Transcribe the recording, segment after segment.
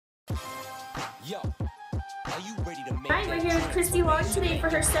Alright, we're here with Christy Long today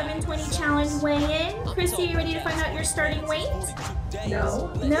for her 720 challenge weigh-in. Christy, are you ready to find out your starting weight?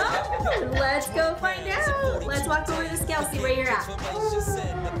 No. No? Let's go find out. Let's walk over to the scale, see where you're at.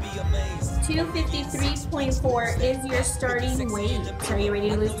 253.4 is your starting weight. Are you ready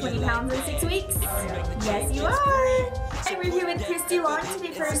to lose 20 pounds in 6 weeks? Yes, you are. And we're here with Christy Long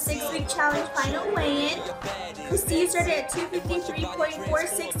today for her 6-week challenge final weigh-in. Christy, you started at 253.4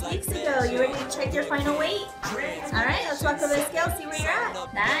 6 weeks ago. You ready to check your final weight? Alright, let's walk over the scale, see where you're at.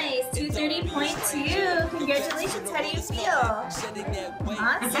 Nice, 230.2. Congratulations, how do you feel?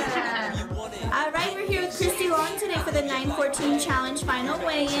 Awesome. Alright, we're here with Christy Long today for the 914 challenge final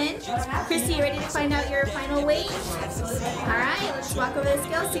weigh-in. Christy, you ready to find out your final weight? Alright, let's walk over the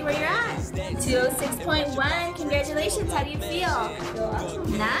scale, see where you're at. 206.1. Congratulations, how do you feel?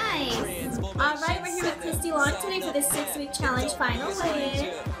 Nice. Alright, we're here with Christy Long today for the 6-week challenge final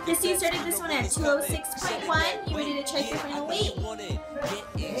weigh-in. Christy, you started this one at 206.1. You ready to check your final weight?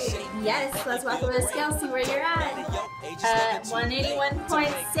 Yes, let's walk over the scale, see where you're at.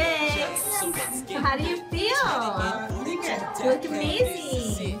 181.6. How do you feel? Pretty good. You look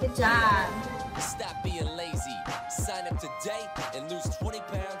amazing. Good job. Stop being lazy. Sign up today and lose